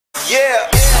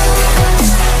Yeah.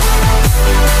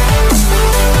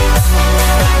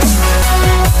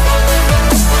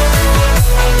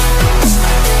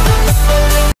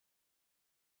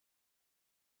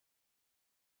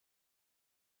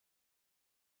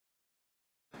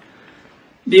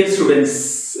 Dear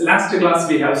students, last class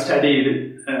we have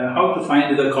studied how to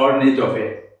find the coordinate of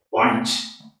a point,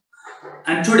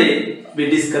 and today we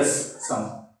discuss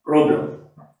some problem.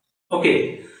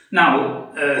 Okay,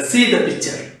 now see the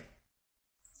picture.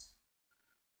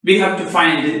 We have to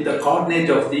find the coordinates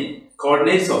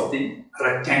of the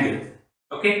rectangle.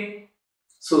 Okay,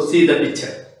 so see the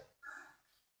picture.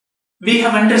 We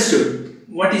have understood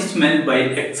what is meant by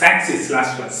x-axis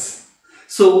last class.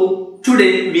 So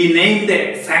today we name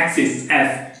the x-axis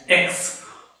as x,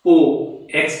 O,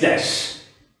 x dash,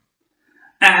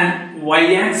 and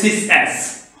y-axis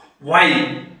as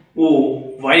y,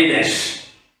 O, y dash,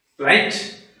 right?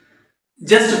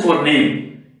 Just for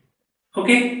name.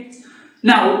 Okay.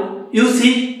 Now you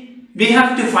see we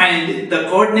have to find the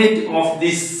coordinate of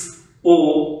this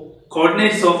O,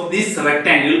 coordinates of this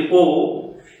rectangle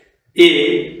O,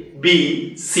 A,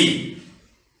 B, C.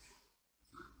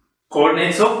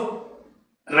 Coordinates of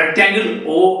rectangle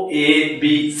O, A,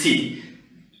 B, C.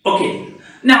 Okay,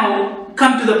 now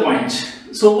come to the point.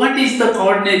 So what is the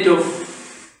coordinate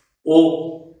of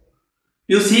O?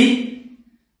 You see,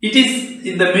 it is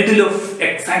in the middle of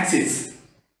x-axis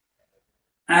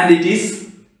and it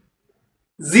is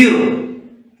 0,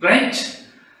 right?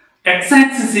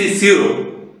 X-axis is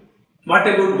 0. What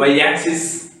about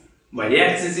y-axis?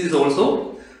 Y-axis is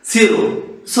also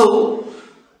 0. So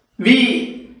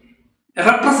we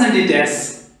represent it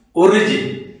as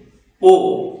origin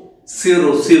O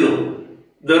 0 0.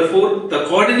 Therefore the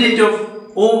coordinate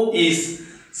of O is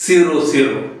 0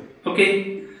 0.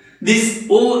 Okay, this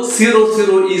O 0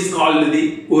 0 is called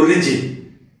the origin.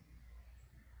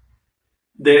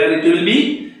 There it will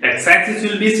be x-axis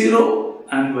will be 0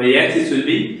 and y-axis will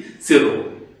be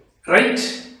 0, right?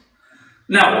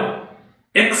 Now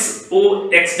x O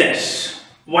x dash,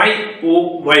 y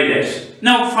O y dash.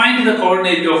 Now find the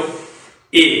coordinate of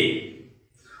A.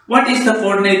 What is the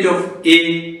coordinate of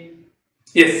A?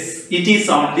 Yes, it is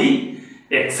on the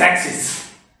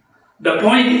x-axis. The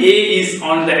point A is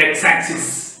on the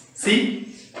x-axis.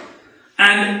 See?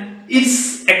 And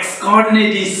its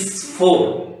x-coordinate is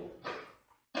 4.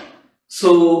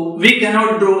 So we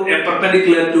cannot draw a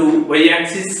perpendicular to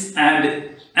y-axis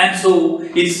and so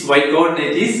its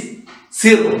y-coordinate is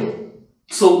 0.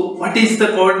 So what is the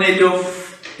coordinate of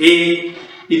A?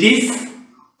 It is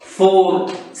 4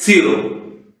 0.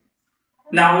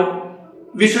 Now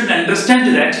we should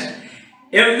understand that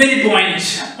every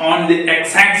point on the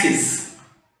x-axis,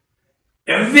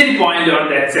 if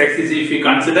we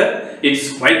consider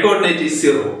its y-coordinate is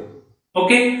 0.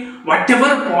 Okay,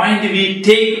 whatever point we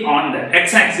take on the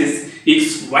x-axis,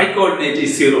 its y-coordinate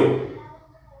is 0,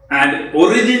 and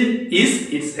origin is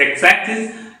its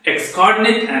x-axis,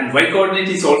 x-coordinate and y-coordinate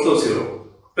is also 0,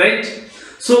 right?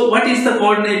 So what is the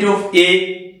coordinate of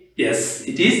A? Yes,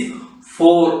 it is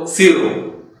 4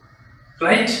 0,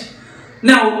 right?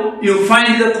 Now you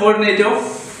find the coordinate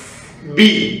of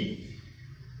B.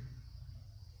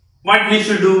 What we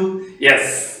should do?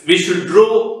 Yes, we should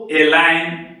draw a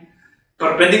line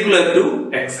perpendicular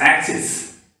to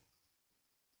x-axis.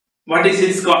 What is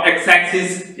its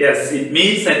x-axis? Yes, it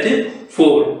meets at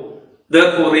 4.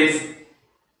 Therefore its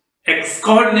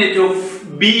x-coordinate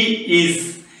of B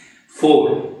is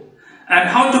 4. And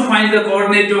how to find the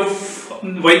coordinate of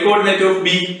y-coordinate of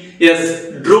B? Yes,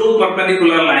 draw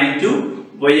perpendicular line to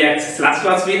y-axis. Last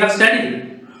class we have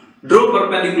studied. Draw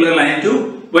perpendicular line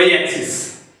to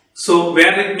y-axis. So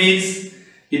where it meets?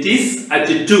 It is at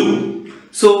 2.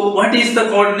 So what is the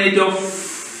coordinate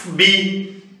of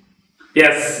B?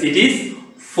 Yes, it is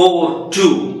 4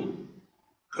 2.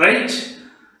 Right?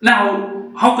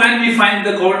 Now how can we find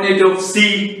the coordinate of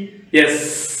C?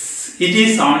 Yes, it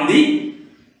is on the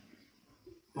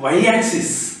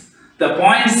y-axis, the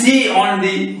point C on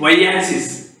the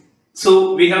y-axis.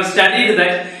 So we have studied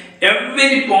that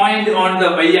every point on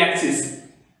the y-axis,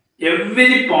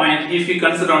 every point if we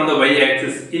consider on the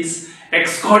y-axis, its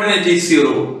x-coordinate is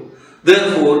 0.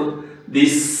 Therefore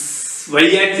this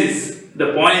y-axis,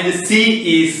 the point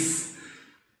C is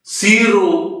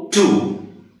 0 2.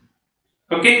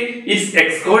 Okay, its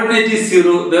x-coordinate is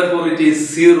 0, therefore it is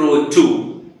 0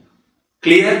 2.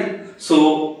 Clear?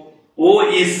 So O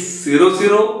is 0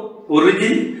 0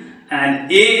 origin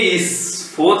and A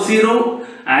is 4 0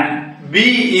 and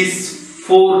B is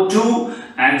 4 2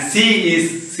 and C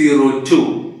is 0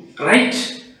 2,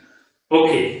 right?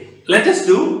 Okay, let us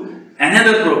do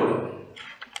another problem.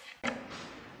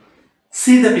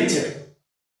 See the picture.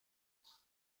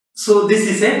 So this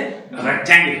is a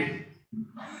rectangle.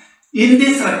 In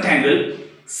this rectangle,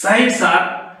 sides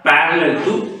are parallel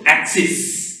to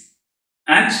axis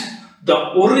and the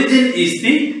origin is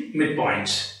the midpoint.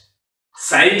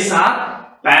 Sides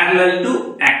are parallel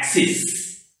to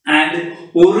axis and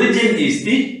origin is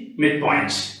the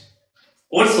midpoint.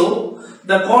 Also,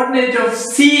 the coordinate of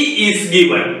C is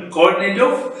given. Coordinate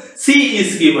of C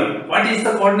is given. What is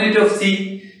the coordinate of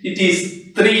C? It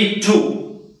is 3,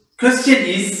 2. Question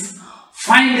is,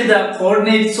 find the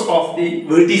coordinates of the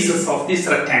vertices of this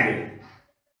rectangle.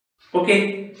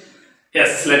 Okay?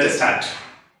 Yes, let us start.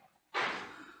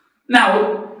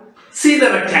 Now, see the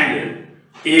rectangle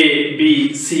A,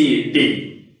 B, C,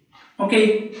 D.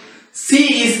 Okay?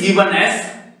 C is given as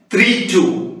 3,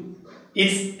 2.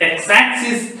 Its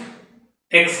x-axis,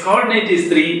 x-coordinate is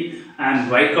 3 and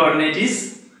y-coordinate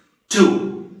is 2.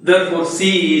 Therefore,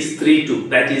 C is 3, 2.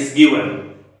 That is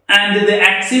given. And the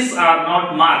axes are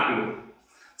not marked.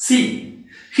 See,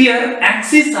 here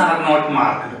axes are not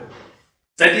marked.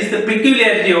 That is the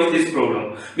peculiarity of this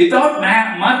problem. Without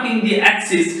marking the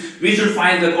axis, we should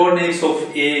find the coordinates of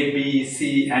A, B,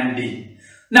 C and D.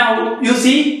 Now, you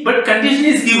see, but condition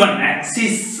is given.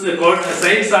 Axis,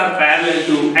 sides are parallel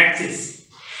to axis.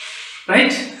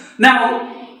 Right?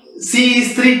 Now, C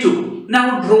is 3, 2.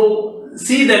 Now,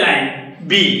 see the line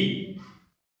B.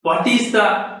 What is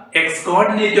the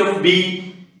x-coordinate of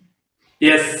B?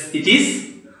 Yes, it is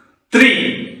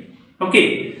 3.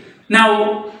 Okay.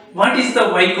 Now, what is the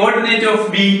y-coordinate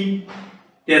of B?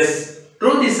 Yes,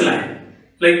 draw this line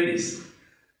like this.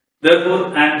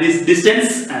 Therefore, and this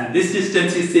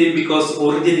distance is same because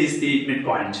origin is the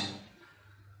midpoint.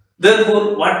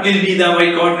 Therefore, what will be the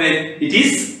y-coordinate? It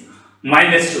is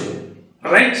 -2.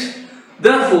 Right?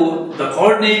 Therefore, the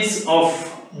coordinates of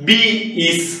B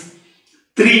is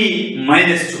 3,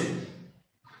 -2.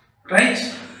 Right?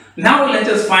 Now let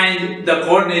us find the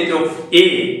coordinate of A.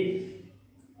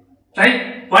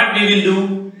 Right? What we will do?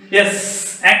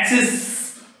 Yes,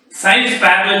 axis, sides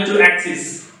parallel to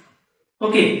axis.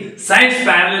 Okay, sides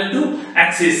parallel to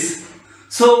axis.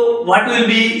 So what will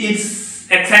be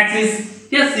its x-axis?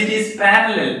 Yes, it is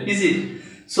parallel, is it?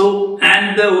 So,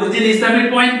 and the origin is the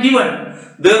midpoint given.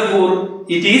 Therefore,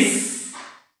 it is,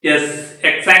 yes,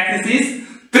 x-axis is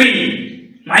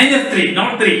 3, -3,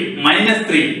 not 3,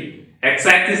 -3.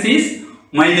 X-axis is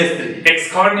 -3,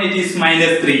 x-coordinate is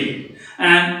 -3.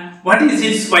 And what is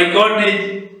its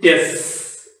y-coordinate?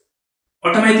 Yes,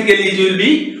 automatically it will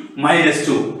be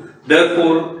 -2.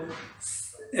 Therefore,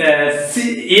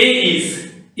 A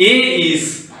is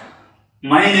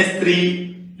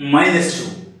 -3, -2.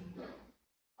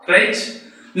 Right?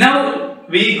 Now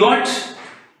we got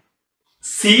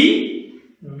C,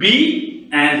 B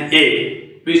and A.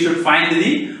 We should find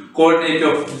the coordinate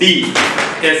of D.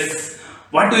 Yes.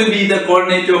 What will be the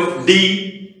coordinate of D?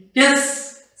 Yes,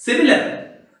 similar.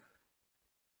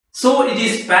 So it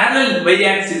is parallel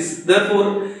y-axis.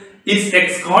 Therefore, its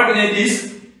x-coordinate is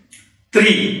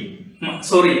 3.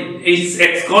 Sorry, its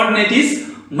x-coordinate is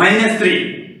 -3.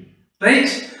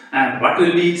 Right? And what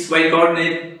will be its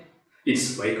y-coordinate?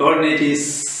 Its y-coordinate is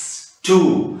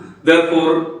 2.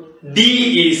 Therefore, D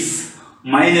is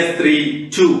 -3,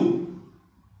 2.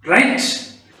 Right?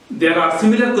 There are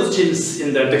similar questions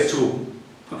in the textbook.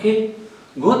 Okay?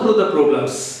 Go through the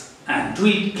problems and do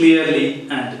it clearly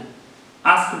and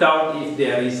ask doubt if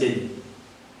there is any.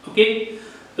 Okay?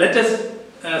 Let us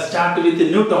start with a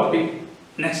new topic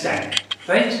next time.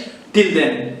 Right? Till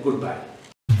then, goodbye.